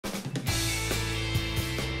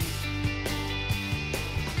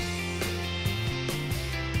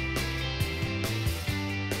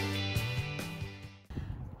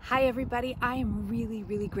Hi everybody, I am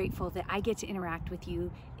really grateful that I get to interact with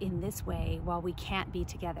you in this way while we can't be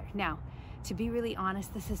together. Now, to be really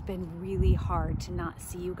honest, this has been really hard to not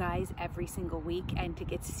see you guys every single week and to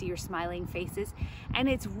get to see your smiling faces. And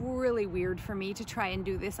it's really weird for me to try and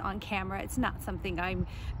do this on camera. It's not something I'm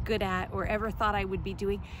good at or ever thought I would be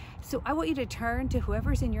doing. So I want you to turn to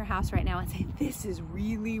whoever's in your house right now and say, this is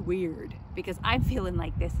really weird, because I'm feeling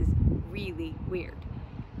like this is really weird.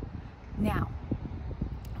 Now,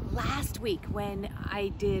 last week when I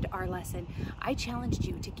did our lesson, I challenged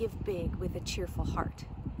you to give big with a cheerful heart.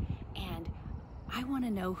 And I want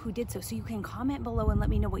to know who did so. So you can comment below and let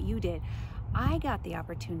me know what you did. I got the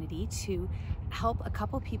opportunity to help a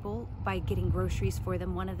couple people by getting groceries for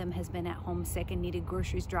them. One of them has been at home sick and needed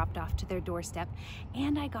groceries dropped off to their doorstep.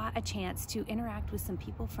 And I got a chance to interact with some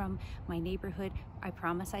people from my neighborhood. I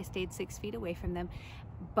promise I stayed 6 feet away from them,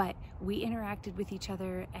 but we interacted with each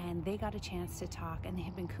other and they got a chance to talk, and they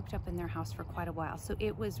had been cooped up in their house for quite a while. So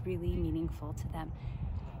it was really meaningful to them.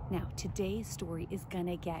 Now, today's story is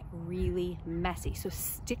gonna get really messy. So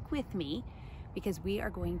stick with me, because we are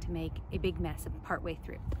going to make a big mess partway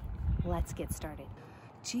through. Let's get started.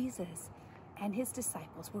 Jesus and his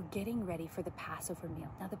disciples were getting ready for the Passover meal.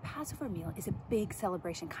 Now, the Passover meal is a big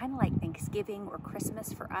celebration, kind of like Thanksgiving or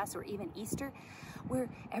Christmas for us, or even Easter, where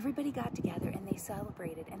everybody got together and they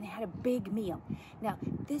celebrated and they had a big meal. Now,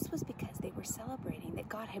 this was because they were celebrating that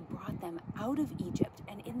God had brought them out of Egypt,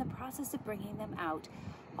 and in the process of bringing them out,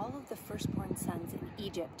 all of the firstborn sons in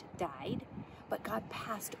Egypt died, but God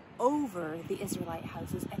passed over the Israelite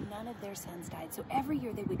houses and none of their sons died. So every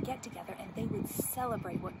year they would get together and they would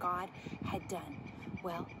celebrate what God had done.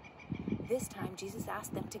 Well, this time Jesus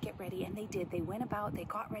asked them to get ready, and they did. They went about, they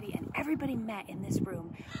got ready, and everybody met in this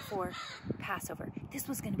room for Passover. This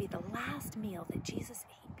was going to be the last meal that Jesus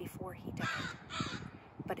ate before he died.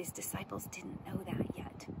 But his disciples didn't know that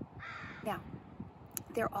yet. Now,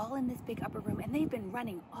 they're all in this big upper room, and they've been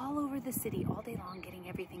running all over the city all day long getting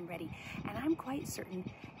everything ready. And I'm quite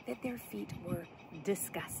certain that their feet were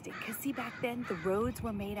disgusting. Because see, back then the roads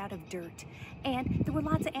were made out of dirt, and there were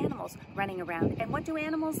lots of animals running around. And what do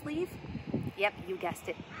animals leave? Yep, you guessed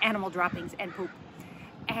it, animal droppings and poop.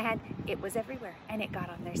 And it was everywhere, and it got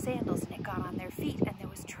on their sandals and it got on their feet, and there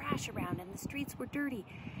was trash around, and the streets were dirty.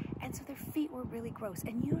 And so their feet were really gross.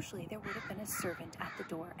 And usually there would have been a servant at the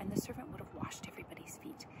door, and the servant would have washed everybody's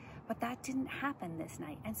feet. But that didn't happen this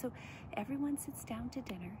night. And so everyone sits down to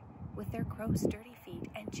dinner with their gross, dirty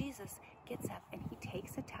feet, and Jesus gets up and he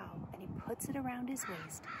takes a towel and he puts it around his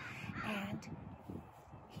waist, and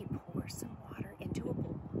he pours some water into a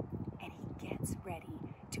bowl, and he gets ready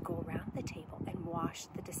to go around the table and wash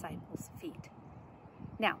the disciples' feet.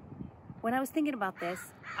 Now, when I was thinking about this,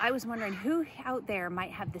 I was wondering who out there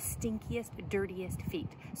might have the stinkiest, dirtiest feet.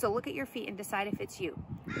 So look at your feet and decide if it's you.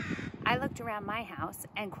 I looked around my house,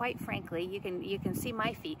 and quite frankly, you can see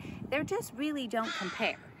my feet. They just really don't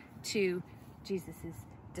compare to Jesus's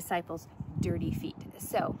disciples' dirty feet.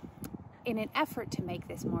 So in an effort to make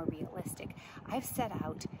this more realistic, I've set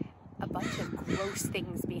out a bunch of gross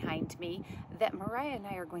things behind me that Mariah and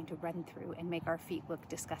I are going to run through and make our feet look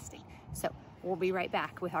disgusting. So we'll be right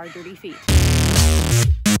back with our dirty feet.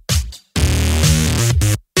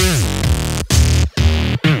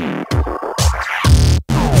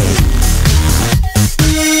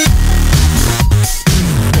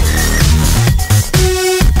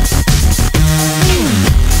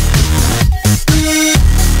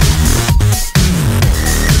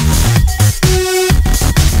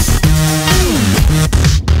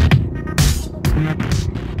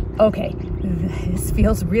 Okay, this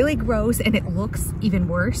feels really gross, and it looks even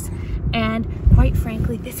worse. And quite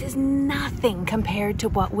frankly, this is nothing compared to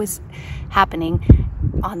what was happening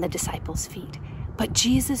on the disciples' feet. But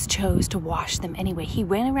Jesus chose to wash them anyway. He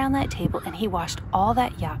went around that table and he washed all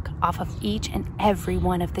that yuck off of each and every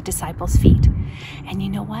one of the disciples' feet. And you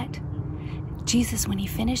know what? Jesus, when he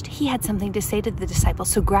finished, he had something to say to the disciples.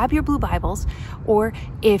 So grab your blue Bibles, or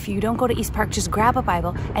if you don't go to East Park, just grab a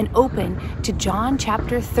Bible and open to John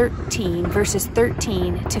chapter 13, verses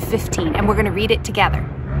 13 to 15. And we're going to read it together.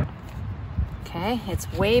 Okay, it's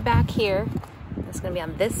way back here. It's going to be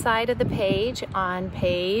on this side of the page, on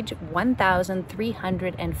page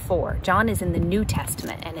 1304. John is in the New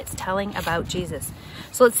Testament, and it's telling about Jesus.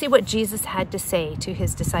 So let's see what Jesus had to say to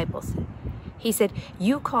his disciples. He said,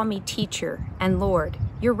 "You call me teacher and Lord.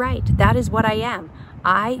 You're right, that is what I am.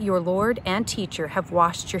 I, your Lord and teacher, have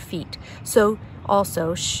washed your feet. So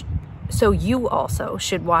you also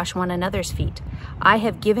should wash one another's feet. I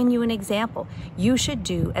have given you an example. You should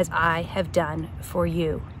do as I have done for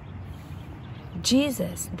you."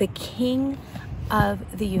 Jesus, the King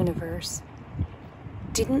of the universe,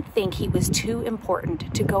 didn't think he was too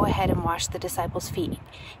important to go ahead and wash the disciples' feet.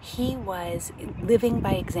 He was living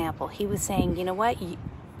by example. He was saying, you know what?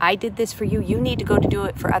 I did this for you. You need to go to do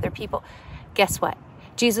it for other people. Guess what?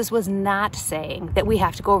 Jesus was not saying that we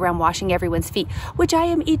have to go around washing everyone's feet, which I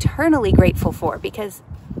am eternally grateful for, because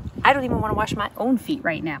I don't even want to wash my own feet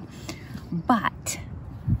right now. But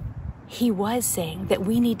he was saying that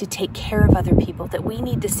we need to take care of other people, that we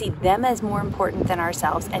need to see them as more important than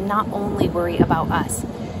ourselves and not only worry about us.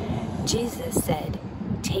 Jesus said,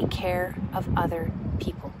 take care of other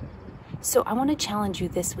people. So I want to challenge you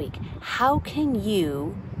this week. How can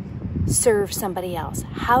you serve somebody else?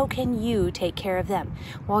 How can you take care of them?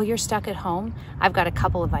 While you're stuck at home, I've got a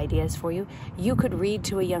couple of ideas for you. You could read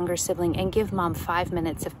to a younger sibling and give mom 5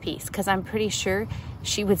 minutes of peace, because I'm pretty sure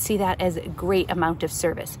she would see that as a great amount of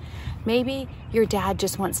service. Maybe your dad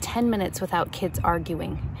just wants 10 minutes without kids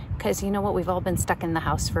arguing, because you know what? We've all been stuck in the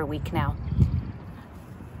house for a week now.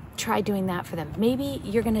 Try doing that for them. Maybe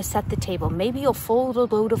you're going to set the table. Maybe you'll fold a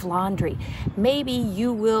load of laundry. Maybe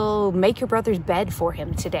you will make your brother's bed for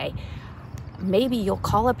him today. Maybe you'll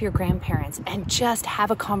call up your grandparents and just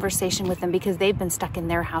have a conversation with them, because they've been stuck in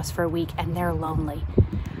their house for a week and they're lonely.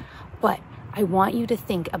 But I want you to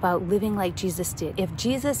think about living like Jesus did. If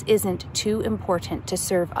Jesus isn't too important to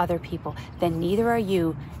serve other people, then neither are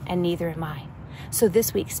you and neither am I. So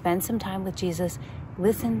this week, spend some time with Jesus,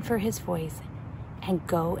 listen for his voice, and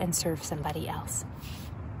go and serve somebody else.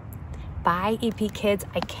 Bye, EP kids.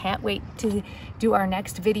 I can't wait to do our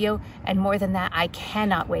next video. And more than that, I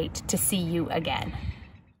cannot wait to see you again.